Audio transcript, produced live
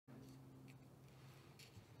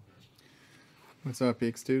What's up,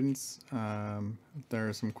 Geek students? There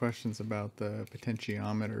are some questions about the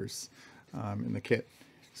potentiometers in the kit.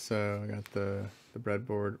 So I got the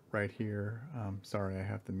breadboard right here. Sorry, I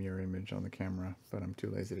have the mirror image on the camera, but I'm too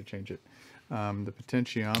lazy to change it. The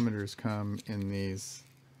potentiometers come in this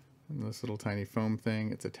little tiny foam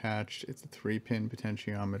thing. It's attached. It's a 3-pin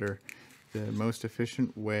potentiometer. The most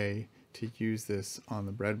efficient way to use this on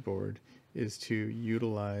the breadboard is to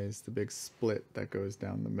utilize the big split that goes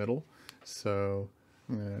down the middle. So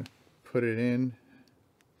I'm going to put it in,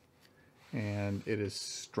 and it is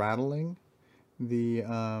straddling the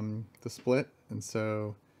split, and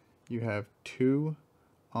so you have two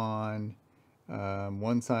on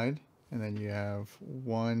one side, and then you have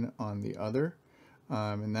one on the other,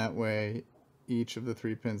 and that way each of the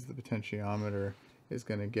 3 pins of the potentiometer is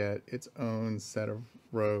going to get its own set of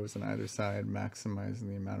rows on either side, maximizing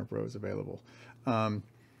the amount of rows available.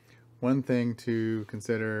 One thing to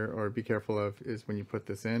consider or be careful of is when you put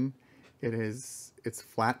this in, it's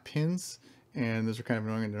flat pins, and those are kind of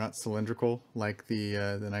annoying. They're not cylindrical like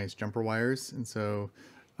the nice jumper wires, and so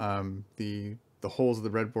the holes of the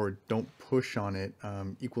breadboard don't push on it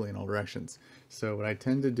equally in all directions. So what I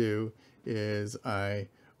tend to do is I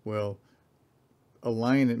will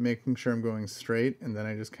align it, making sure I'm going straight, and then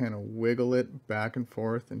I just kind of wiggle it back and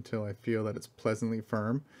forth until I feel that it's pleasantly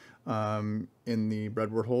firm in the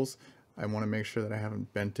breadboard holes. I want to make sure that I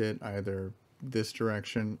haven't bent it either this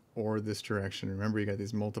direction or this direction. Remember, you got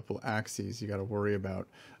these multiple axes you got to worry about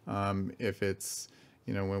if it's,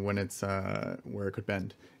 you know, when it's where it could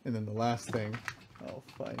bend. And then the last thing, I'll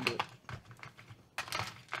find it,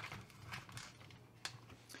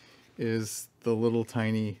 is the little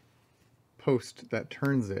tiny post that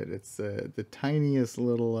turns it. It's the tiniest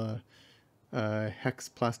little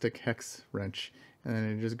plastic hex wrench, and then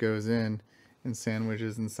it just goes in and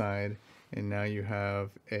sandwiches inside, and now you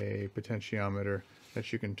have a potentiometer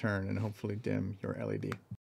that you can turn and hopefully dim your LED.